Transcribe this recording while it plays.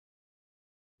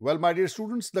Well, my dear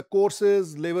students, the course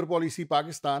is Labor Policy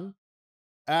Pakistan,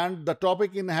 and the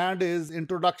topic in hand is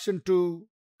Introduction to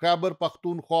Khyber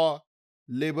Pakhtunkhwa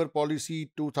Labor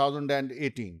Policy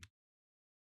 2018.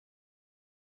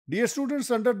 Dear students,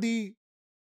 under the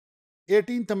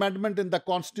 18th Amendment in the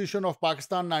Constitution of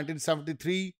Pakistan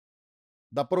 1973,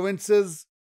 the provinces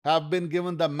have been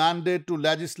given the mandate to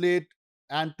legislate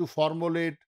and to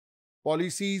formulate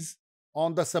policies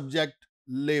on the subject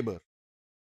labor.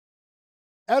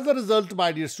 As a result,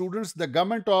 my dear students, the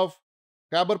government of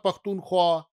Khyber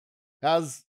Pakhtunkhwa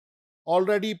has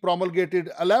already promulgated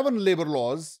 11 labor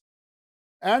laws.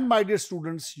 And my dear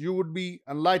students, you would be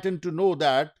enlightened to know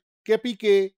that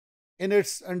KPK, in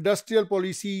its Industrial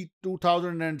Policy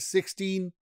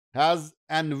 2016, has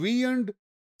envisioned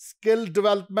skill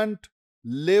development,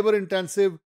 labor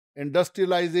intensive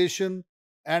industrialization,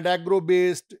 and agro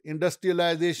based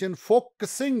industrialization,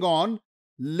 focusing on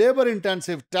labor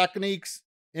intensive techniques,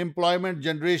 employment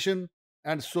generation,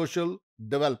 and social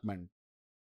development.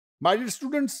 My dear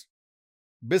students,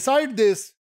 beside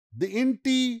this, the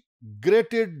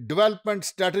Integrated Development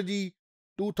Strategy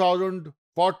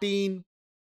 2014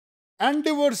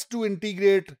 endeavors to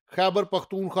integrate Khyber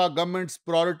Pakhtunkhwa government's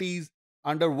priorities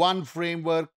under one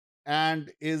framework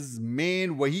and is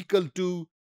main vehicle to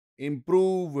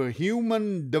improve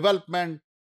human development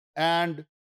and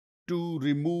to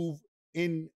remove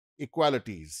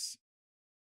inequalities.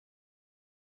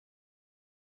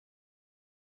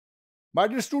 My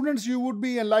dear students, you would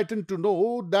be enlightened to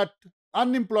know that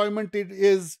unemployment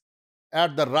is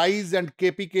at the rise and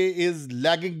KPK is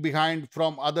lagging behind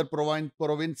from other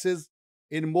provinces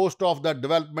in most of the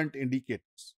development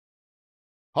indicators.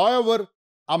 However,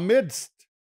 amidst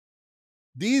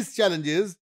these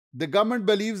challenges, the government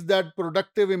believes that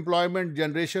productive employment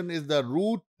generation is the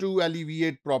route to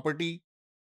alleviate poverty,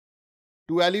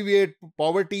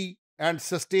 and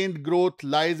sustained growth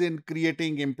lies in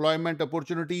creating employment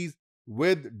opportunities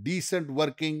with decent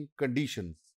working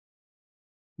conditions.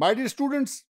 My dear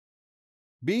students,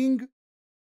 being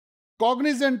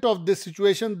cognizant of this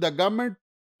situation, the government,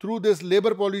 through this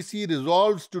labor policy,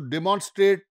 resolves to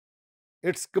demonstrate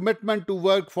its commitment to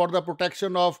work for the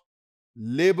protection of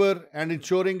labor and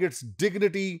ensuring its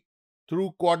dignity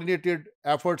through coordinated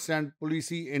efforts and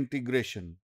policy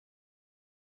integration.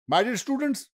 My dear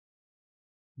students,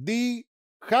 the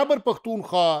Khyber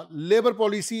Pakhtunkhwa labor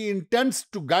policy intends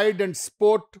to guide and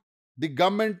support the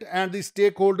government and the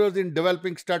stakeholders in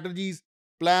developing strategies,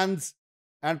 plans,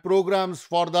 and programs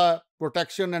for the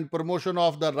protection and promotion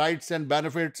of the rights and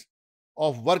benefits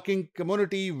of working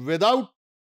community without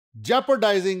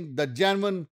jeopardizing the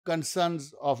genuine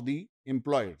concerns of the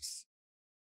employers.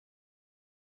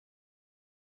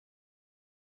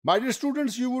 My dear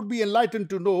students, you would be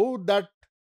enlightened to know that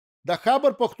the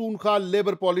Khyber Pakhtunkhwa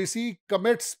labor policy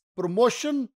commits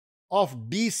promotion of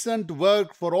decent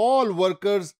work for all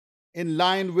workers in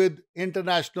line with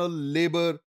international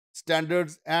labor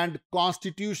standards and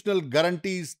constitutional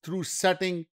guarantees through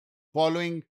setting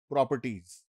following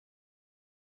properties.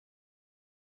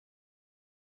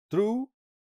 Through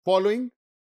following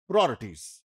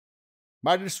priorities.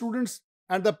 My dear students,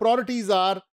 and the priorities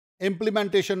are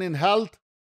implementation in health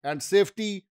and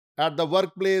safety at the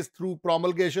workplace through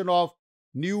promulgation of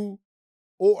new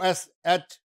OSH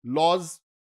laws,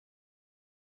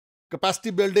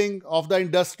 capacity building of the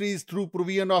industries through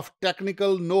provision of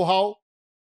technical know-how,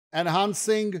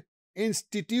 enhancing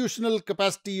institutional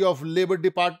capacity of labor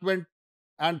department,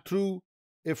 and through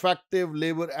effective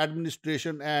labor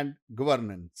administration and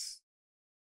governance.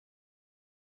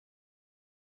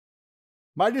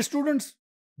 My dear students,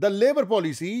 the labor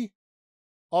policy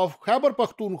of Khyber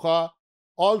Pakhtunkhwa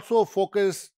also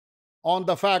focus on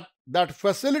the fact that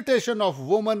facilitation of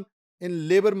women in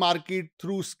labor market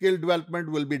through skill development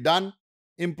will be done,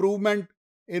 improvement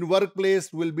in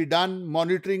workplace will be done,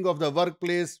 monitoring of the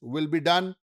workplace will be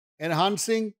done,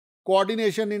 enhancing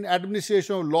coordination in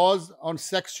administration of laws on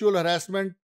sexual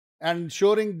harassment, and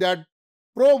ensuring that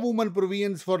pro-woman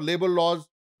provisions for labor laws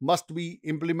must be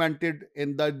implemented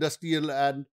in the industrial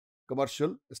and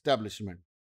commercial establishment.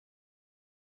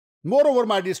 Moreover,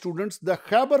 my dear students, the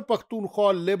Khyber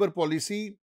Pakhtunkhwa labor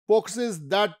policy focuses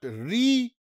that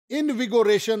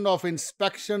reinvigoration of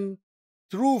inspection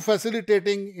through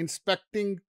facilitating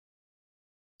inspecting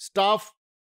staff,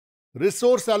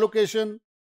 resource allocation,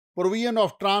 provision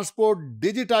of transport,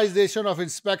 digitization of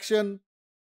inspection,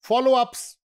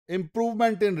 follow-ups,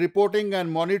 improvement in reporting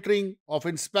and monitoring of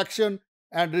inspection,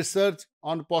 and research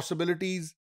on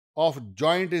possibilities of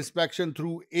joint inspection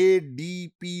through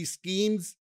ADP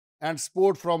schemes and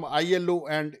support from ILO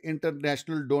and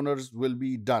international donors will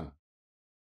be done.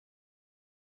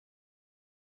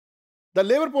 The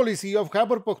labor policy of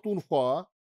Khyber Pakhtunkhwa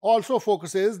also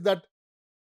focuses that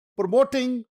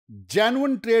promoting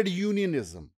genuine trade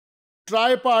unionism,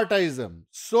 tripartism,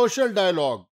 social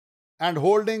dialogue, and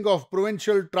holding of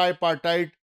provincial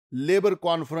tripartite labor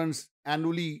conference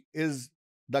annually is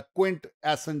the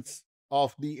quintessence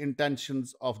of the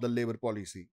intentions of the labor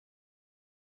policy.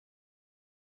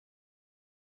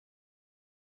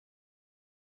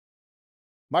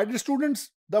 My dear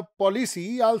students, the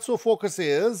policy also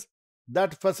focuses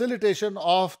that facilitation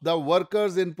of the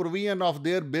workers in provision of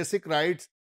their basic rights,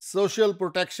 social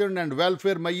protection and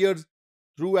welfare measures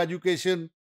through education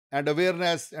and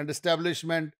awareness and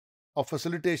establishment of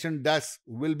facilitation desks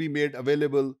will be made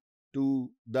available to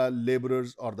the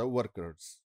laborers or the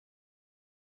workers.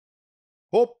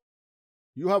 Hope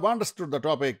you have understood the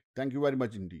topic. Thank you very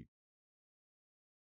much indeed.